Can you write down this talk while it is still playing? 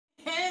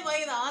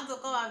anybody that wants to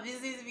come and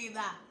visit me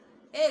now.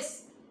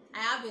 Yes, I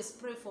have a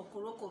spray for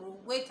koro.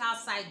 Wait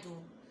outside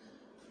though.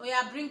 Oh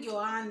yeah, bring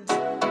your hand.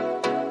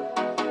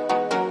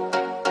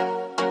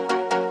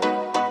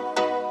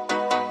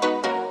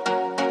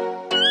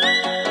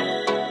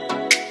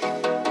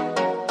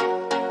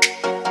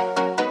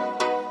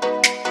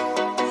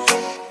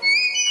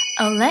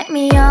 Oh, let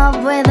me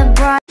up with a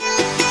bright.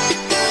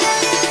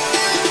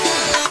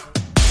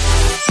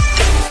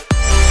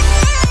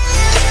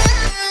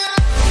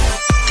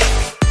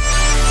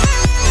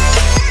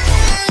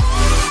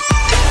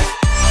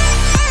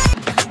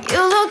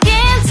 You look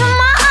into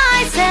my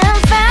eyes and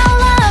felt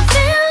a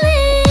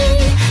feeling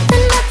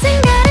that nothing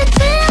got it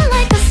feel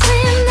like a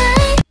slim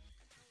night.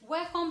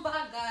 Welcome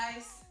back,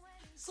 guys.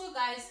 So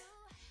guys,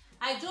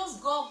 I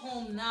just got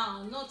home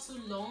now, not too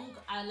long.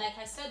 Like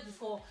I said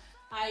before,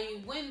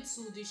 I went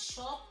to the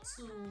shop,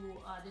 to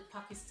the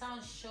Pakistan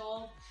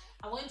shop.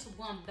 I went to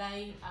go and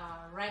buy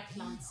ripe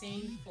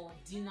plantain for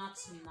dinner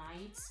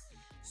tonight.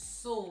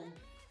 So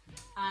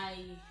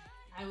I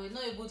was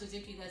not able to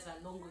take you guys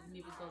along with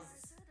me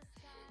because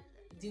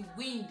the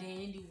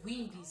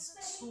wind is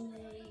too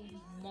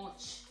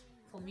much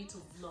for me to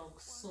vlog.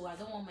 So I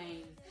don't want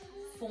my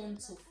phone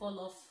to fall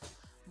off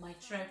my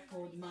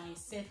tripod, my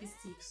selfie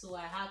stick. So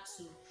I had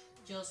to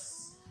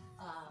just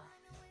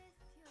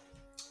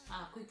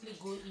quickly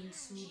go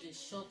into the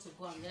shop to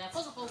go and get. I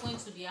first of all went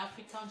to the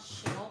African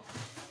shop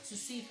to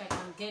see if I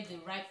can get the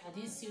ripe. I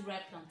didn't see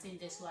ripe plantain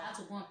there, so I had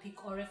to go and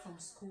pick Ore from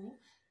school.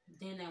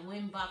 Then I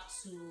went back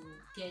to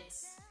get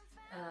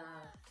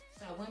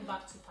I went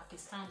back to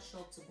Pakistan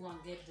shop to go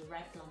and get the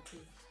ripe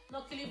plantain.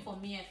 Luckily for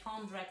me, I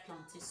found ripe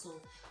plantain,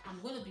 so I'm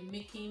going to be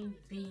making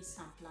beans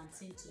and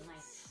plantain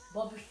tonight.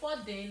 But before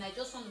then, I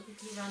just want to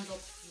quickly round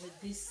up with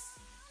this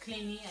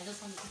cleaning. I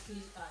just want to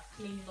quickly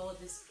clean all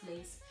this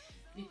place,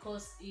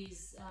 because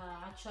it's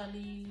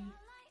actually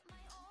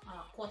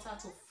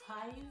 4:45,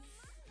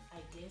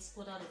 I guess,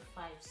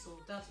 4:45. So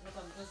that's what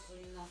I'm just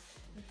doing now.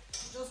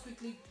 Just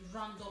quickly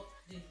round up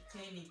the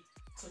cleaning.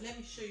 So let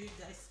me show you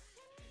guys.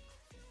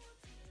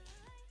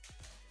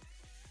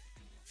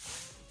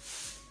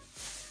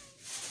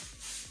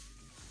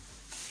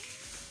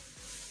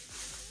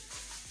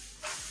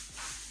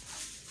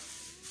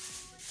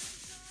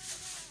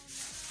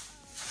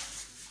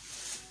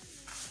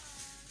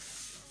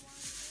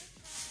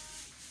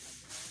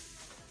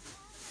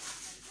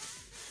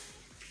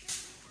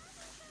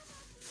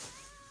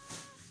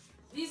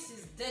 This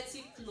is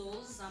dirty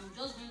clothes. I'm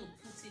just going to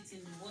put it in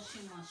the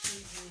washing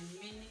machine in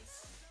a minute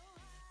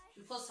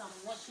because I'm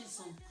washing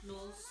some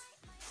clothes.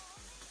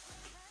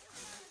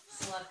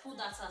 So I put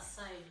that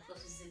aside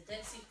because it's a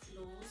dirty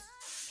clothes.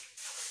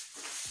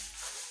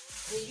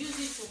 They use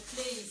it to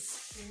play in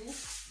school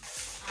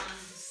and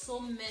it's so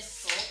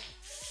messed up.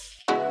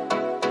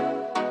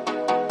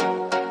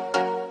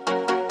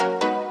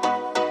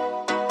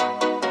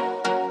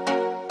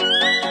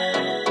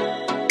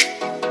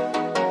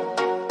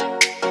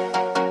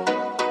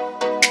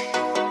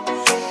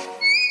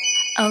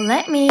 Oh,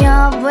 let me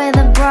up with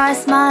a bright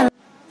smile.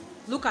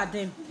 Look at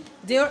them.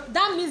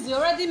 That means they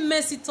already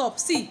mess it up.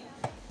 See,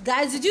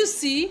 guys, did you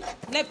see?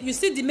 You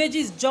see the Meji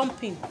is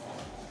jumping.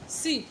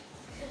 See.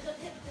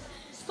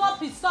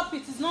 Stop it.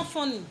 It's not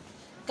funny.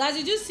 Guys,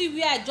 did you see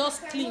where I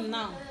just cleaned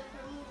now?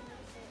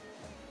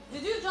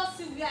 Did you just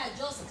see where I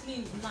just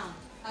cleaned now?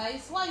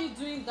 Guys, why are you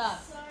doing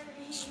that?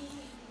 Sorry.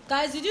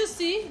 Guys, did you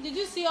see? Did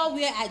you see all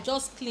where I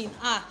just cleaned?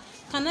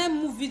 Can I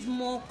move it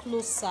more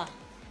closer?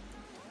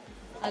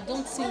 I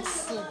don't think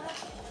so.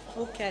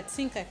 Okay, I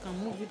think I can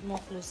move it more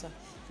closer.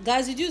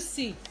 Guys, did you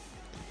see?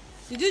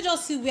 Did you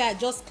just see where I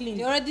just cleaned?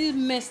 They already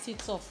messed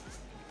it up.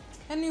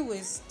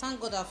 Anyways,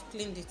 thank God I've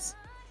cleaned it.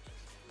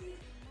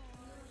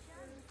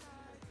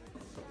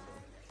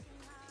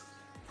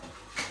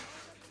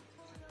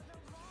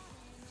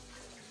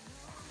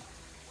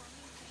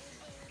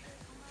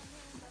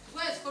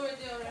 Where is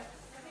Corridor?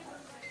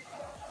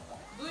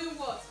 Doing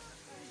what?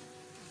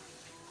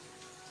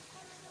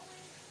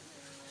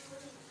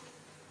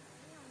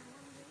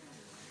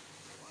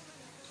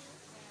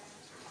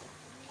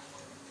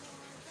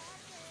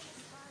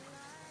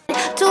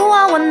 Do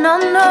I wanna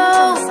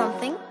know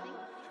something?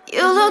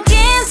 You look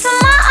into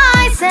my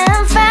eyes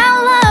and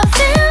felt a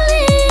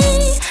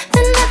feeling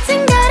that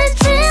nothing got it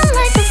feel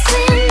like a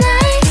slim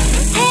night.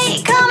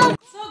 Hey, come on.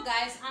 So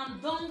guys, I'm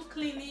done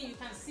cleaning. You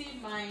can see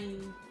my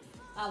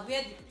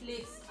where the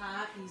plates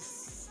are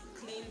is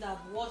cleaned.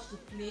 I've washed the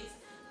plates,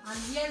 and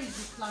here is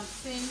the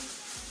plantain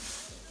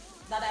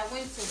that I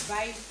went to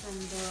buy from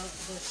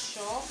the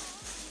shop.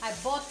 I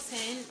bought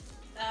 10.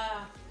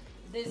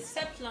 The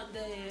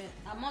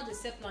amount the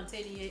set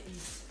plantain here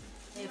is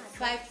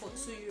 5 for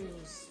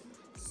 €2.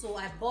 So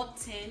I bought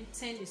 10.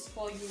 10 is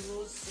 €4.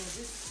 So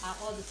these are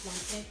all the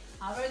plantain.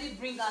 I already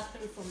bring that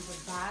through from the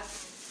bag.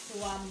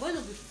 So I'm going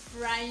to be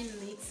frying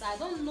it. I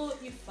don't know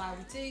if I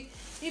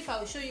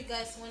will show you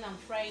guys when I'm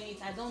frying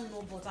it. I don't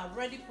know, but I've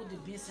already put the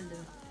beans in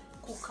the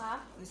cooker.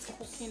 It's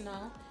cooking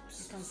now.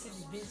 You can see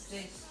the beans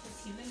there.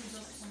 Okay, let me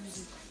just turn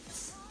it.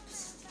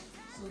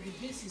 So the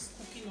beans is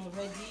cooking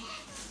already,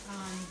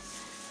 and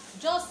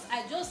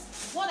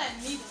what I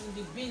need in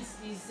the beans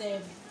is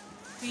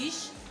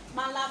fish,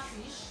 mala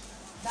fish,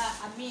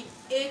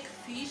 egg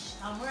fish.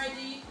 I'm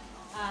already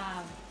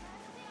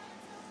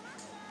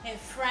air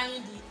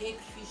frying the egg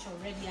fish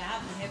already. I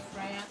have the air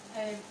fryer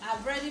and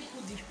I've already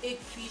put the egg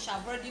fish.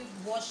 I've already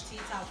washed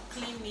it, I've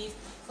cleaned it,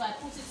 so I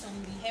put it on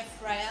the air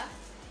fryer.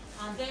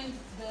 And then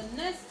the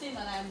next thing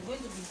that I'm going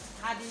to be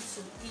adding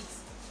to it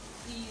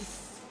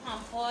is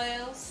palm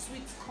oil,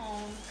 sweet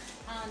corn,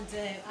 and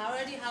I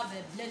already have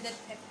a blended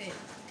pepper,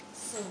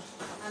 so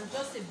and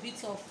just a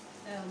bit of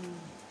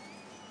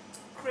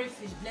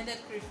crayfish, blended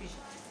crayfish,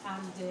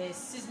 and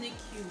seasoning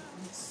cube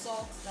with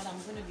salt that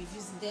I'm going to be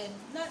using.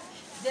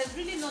 There's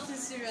really nothing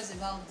serious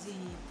about the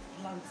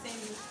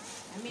plantain,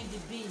 the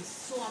beans.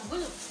 So I'm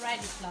going to fry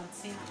the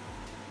plantain.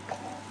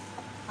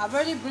 I've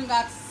already bring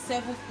out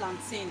 7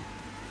 plantain.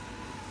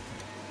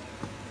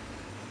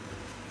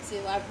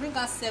 So I bring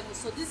out 7.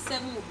 So this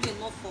 7 will be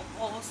enough for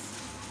us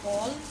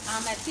all.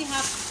 And I still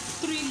have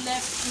 3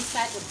 left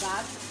inside the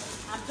bag.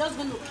 I'm just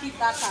going to keep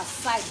that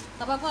aside.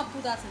 So I'm going to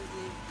put that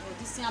in the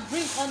this thing and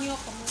bring onion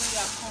from where you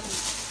are coming.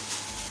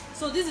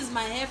 So this is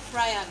my air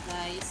fryer,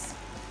 guys.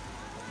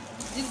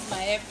 This is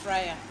my air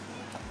fryer.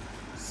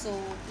 So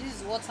this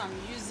is what I'm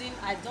using.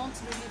 I don't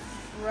really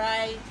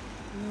fry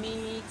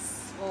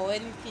meats or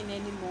anything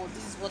anymore.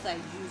 This is what I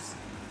use.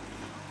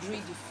 Grill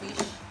the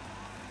fish.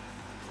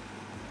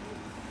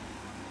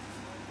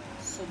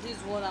 So this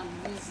is what I'm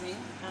using,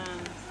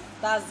 and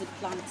that's the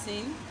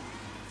plantain.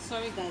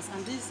 Sorry guys,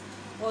 and this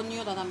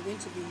onion that I'm going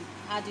to be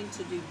adding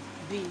to the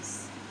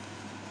beans.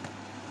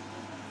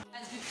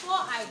 As before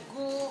I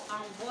go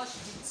and wash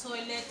the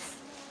toilet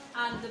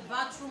and the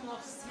bathroom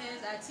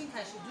upstairs, I think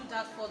I should do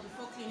that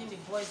before cleaning the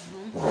boys'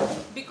 room,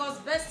 because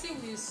Bestie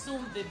will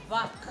soon be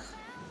back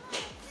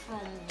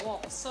from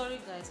work. Sorry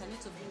guys, I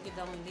need to bring it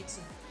down a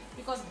little,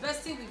 because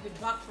Bestie will be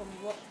back from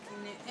work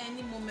in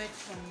any moment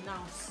from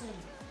now, soon.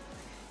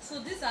 So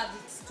these are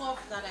the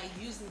stuff that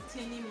I use in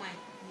cleaning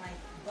my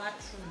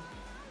bathroom.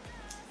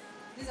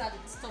 These are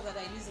the stuff that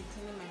I use in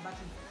cleaning my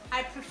bathroom.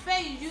 I prefer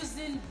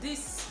using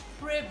this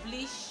spray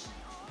bleach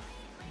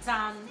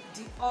than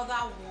the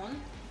other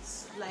one,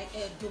 like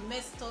a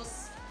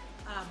Domestos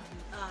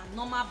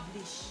normal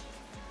bleach.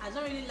 I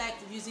don't really like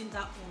using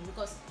that one,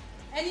 because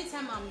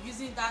anytime I'm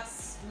using that,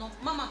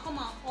 Mama, come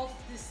on, off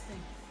this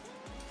thing.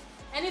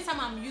 Anytime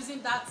I'm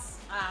using that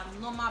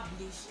normal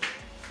bleach,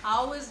 I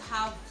always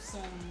have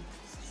some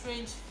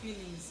strange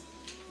feelings,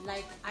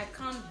 like I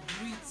can't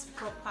breathe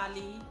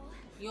properly.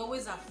 It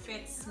always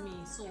affects me,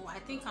 so I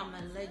think I'm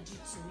allergic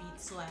to it,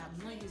 so I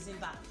am not using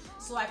that.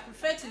 So I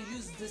prefer to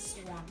use this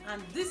one,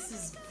 and this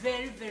is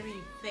very, very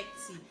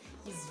effective.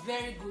 It's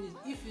very good.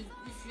 If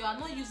you are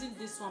not using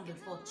this one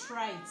before,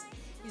 try it.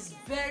 It's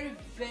very,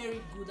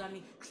 very good, and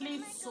it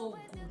cleans so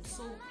good,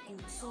 so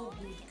good, so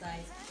good,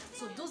 guys.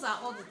 So those are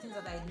all the things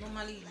that I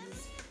normally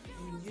use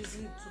in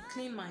using to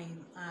clean my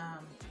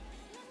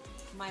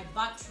my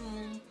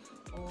bathroom,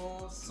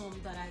 or some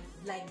that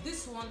I like.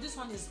 This one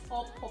is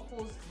all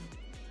purpose.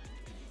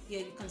 Yeah,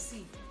 you can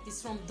see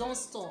it's from Dawn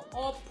Store,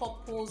 all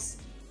purpose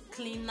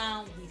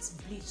cleaner with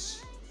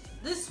bleach.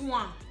 This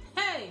one,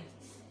 hey,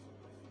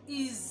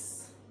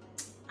 is,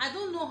 I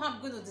don't know how I'm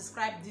going to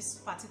describe this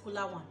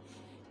particular one.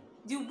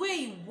 The way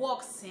it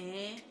works,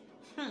 I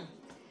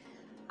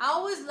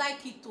always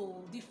like it too.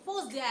 The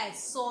first day I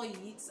saw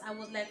it, I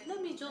was like,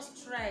 let me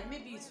just try it,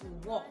 maybe it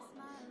will work.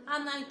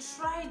 And I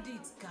tried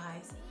it,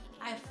 guys.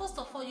 I first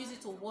of all used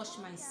it to wash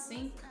my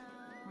sink.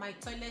 My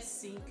toilet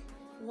sink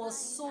was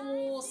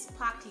so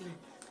sparkling,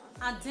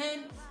 and then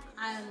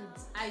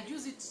I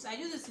use it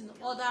in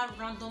other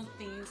random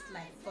things,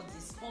 like for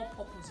this all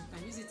purpose. You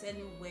can use it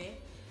anywhere.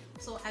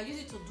 So I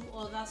use it to do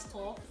other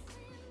stuff.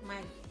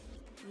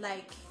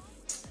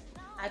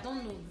 I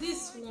don't know,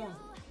 this one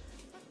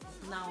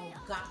now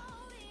got.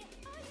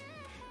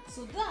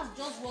 So that's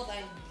just what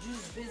I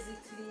use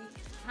basically.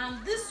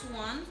 And this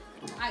one,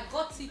 I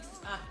got it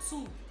at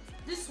 2.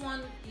 This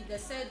one, they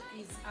said,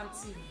 is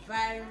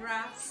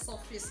antiviral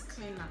surface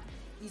cleaner.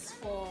 It's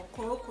for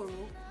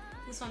korokoro.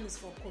 This one is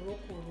for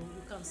korokoro.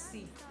 You can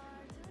see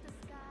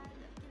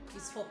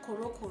it's for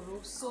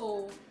korokoro.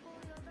 So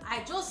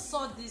I just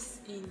saw this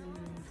in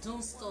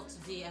Dawn Store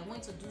today. I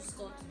went to Dawn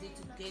Store today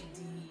to get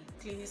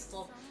the cleaning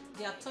stuff.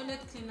 Their toilet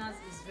cleaners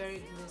is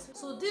very good.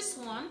 So this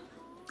one,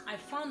 I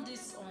found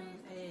this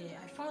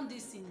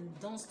in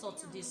Dawn Store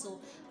today, so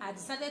I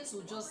decided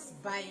to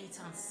just buy it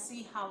and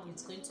see how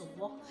it's going to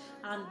work.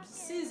 And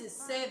since it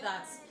said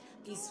that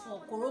it's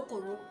for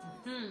korokoro,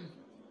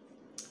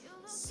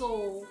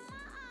 so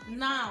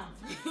now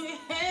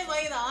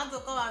anybody that wants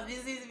to come and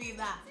visit me,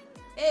 that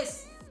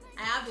yes,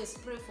 I have a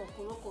spray for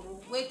korokoro.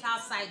 Wait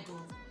outside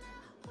though.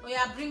 Oh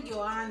yeah, bring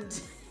your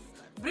hand,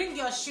 bring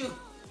your shoe,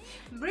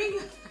 bring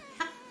your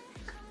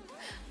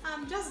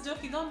I'm just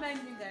joking, don't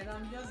mind me guys,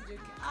 I'm just joking.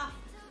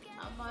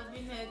 I'm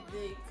having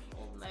headache.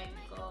 Oh my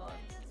god,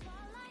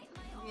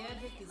 the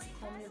headache is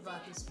coming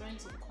back. It's trying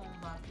to come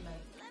back,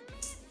 like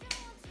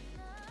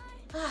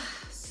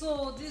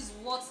so this is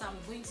what I'm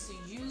going to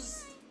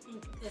use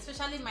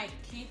especially my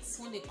kids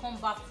when they come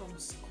back from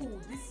school.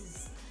 This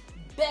is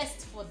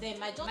best for them.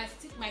 My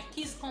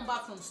kids come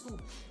back from school,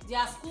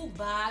 their school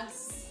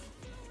bags,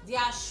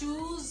 their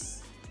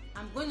shoes,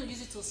 I'm going to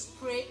use it to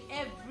spray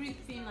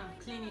everything and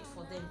clean it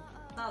for them.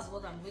 That's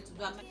what I'm going to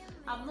do.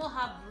 I've not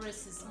had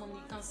breast this morning.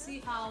 You can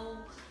see how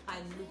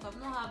I look. I've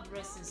not had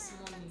breast this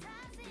morning.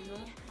 You know,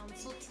 I'm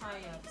so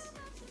tired.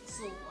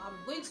 So I'm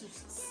going to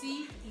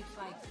see if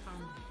I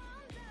can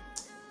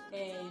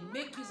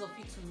make use of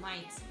it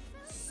tonight.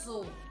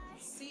 So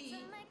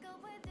see,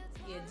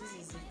 yeah, this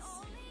is it.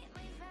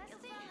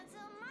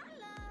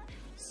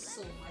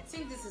 So I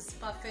think this is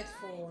perfect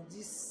for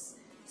this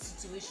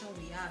situation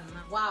we are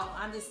now. Wow.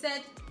 And they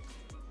said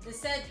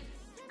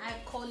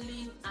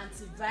alkaline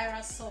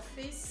antiviral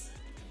surface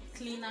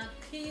cleaner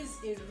kills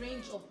a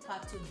range of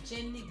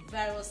pathogenic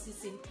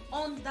viruses in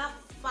under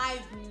 5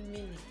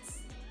 minutes.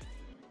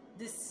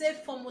 The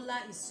safe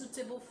formula is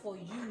suitable for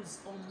use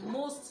on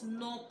most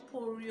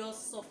non-porous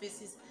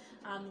surfaces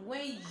and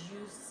when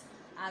used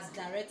as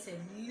directed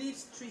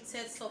leaves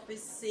treated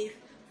surface safe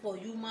for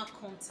human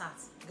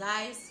contact.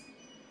 Guys,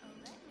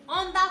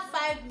 under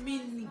 5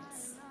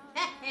 minutes.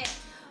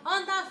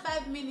 Under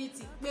 5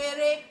 minutes, my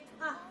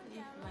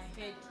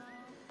head.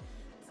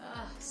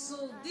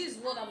 So this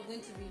is what I'm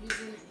going to be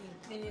using in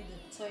cleaning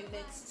the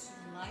toilets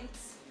tonight.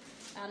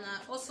 And I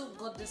also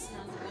got this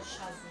hand wash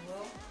as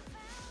well.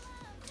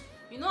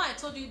 You know, I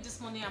told you this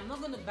morning I'm not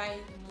going to buy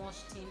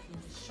much thing in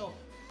the shop.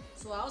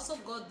 So I also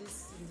got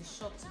this in the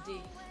shop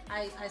today.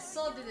 I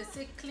saw that they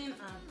say clean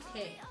and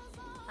care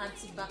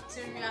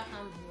antibacterial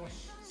hand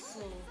wash.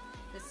 So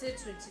they say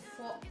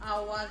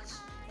 24-hour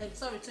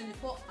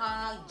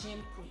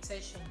germ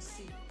protection.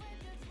 See,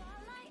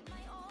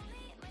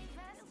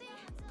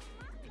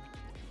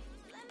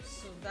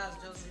 so that's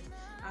just it.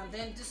 And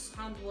then this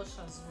hand wash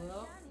as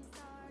well.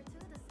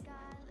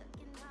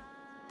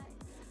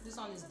 This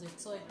one is the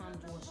toy hand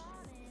wash.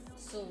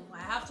 So I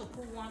have to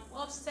put one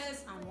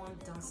upstairs and one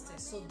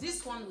downstairs. So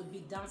this one will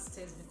be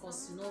downstairs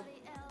because, you know,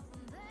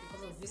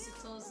 because of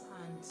visitors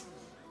and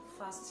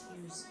fast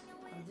use,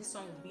 and this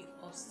one will be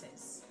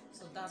upstairs.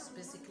 So that's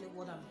basically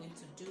what I'm going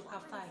to do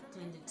after I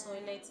clean the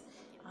toilet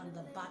and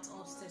the bath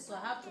upstairs. So I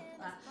have to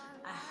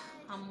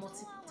I'm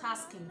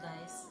multitasking,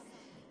 guys.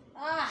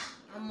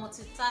 I'm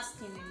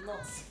multitasking a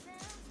lot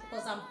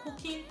because I'm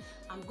cooking.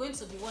 I'm going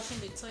to be washing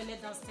the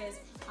toilet downstairs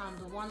and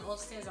the one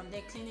upstairs, and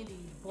then cleaning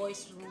the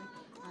boys' room,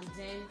 and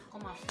then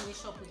come and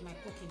finish up with my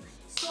cooking.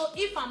 So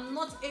if I'm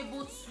not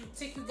able to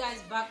take you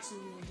guys back to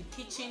the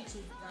kitchen to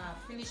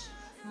finish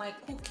my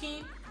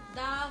cooking,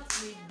 that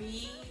will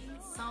be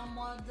some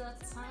other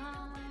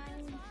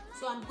time.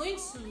 So I'm going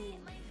to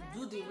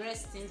do the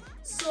rest things.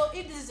 So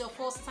if this is your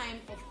first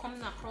time of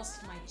coming across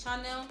my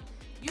channel,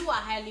 you are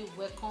highly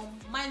welcome.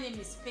 My name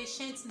is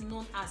Patient,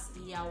 known as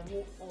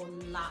Iyawo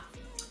Ola.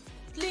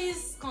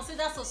 Please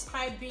consider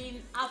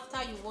subscribing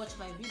after you watch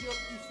my video.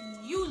 If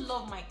you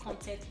love my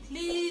content,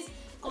 please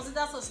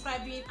consider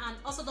subscribing, and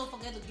also don't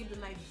forget to give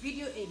my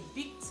video a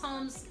big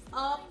thumbs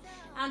up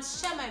and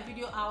share my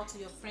video out to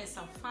your friends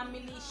and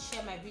family.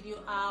 Share my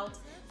video out.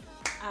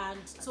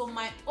 And to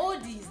my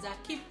oldies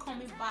that keep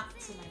coming back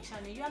to my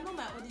channel, you are not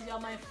my oldies, you are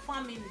my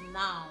family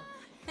now.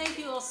 Thank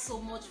you all so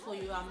much for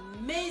your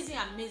amazing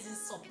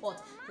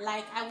support.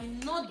 Like, I will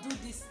not do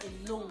this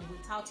alone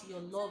without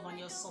your love and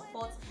your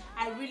support.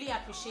 I really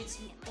appreciate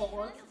you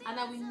all, and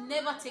I will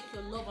never take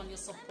your love and your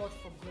support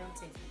for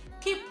granted.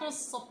 Keep on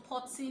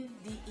supporting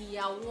the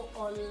Iyawo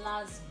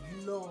Ola's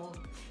blog.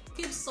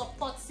 Keep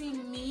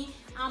supporting me,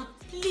 and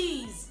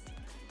please,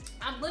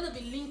 I'm going to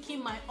be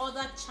linking my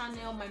other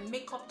channel, my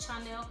makeup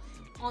channel,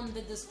 on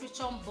the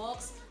description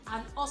box,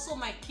 and also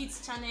my kids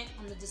channel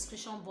on the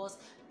description box.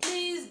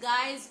 Please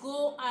guys,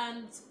 go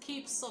and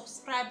keep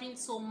subscribing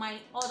to my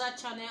other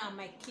channel and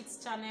my kids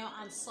channel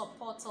and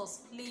support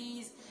us,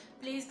 please.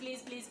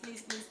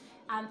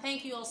 And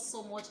thank you all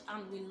so much,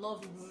 and we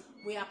love you,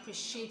 we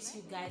appreciate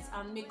you guys,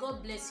 and may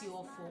God bless you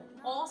all for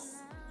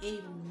us.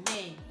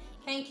 Amen.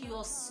 Thank you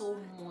all so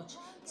much.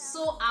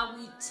 So I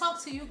will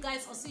talk to you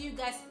guys, or see you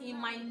guys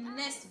in my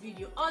next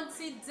video.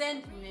 Until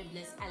then, remain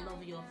blessed. I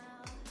love you all.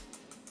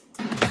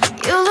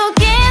 You look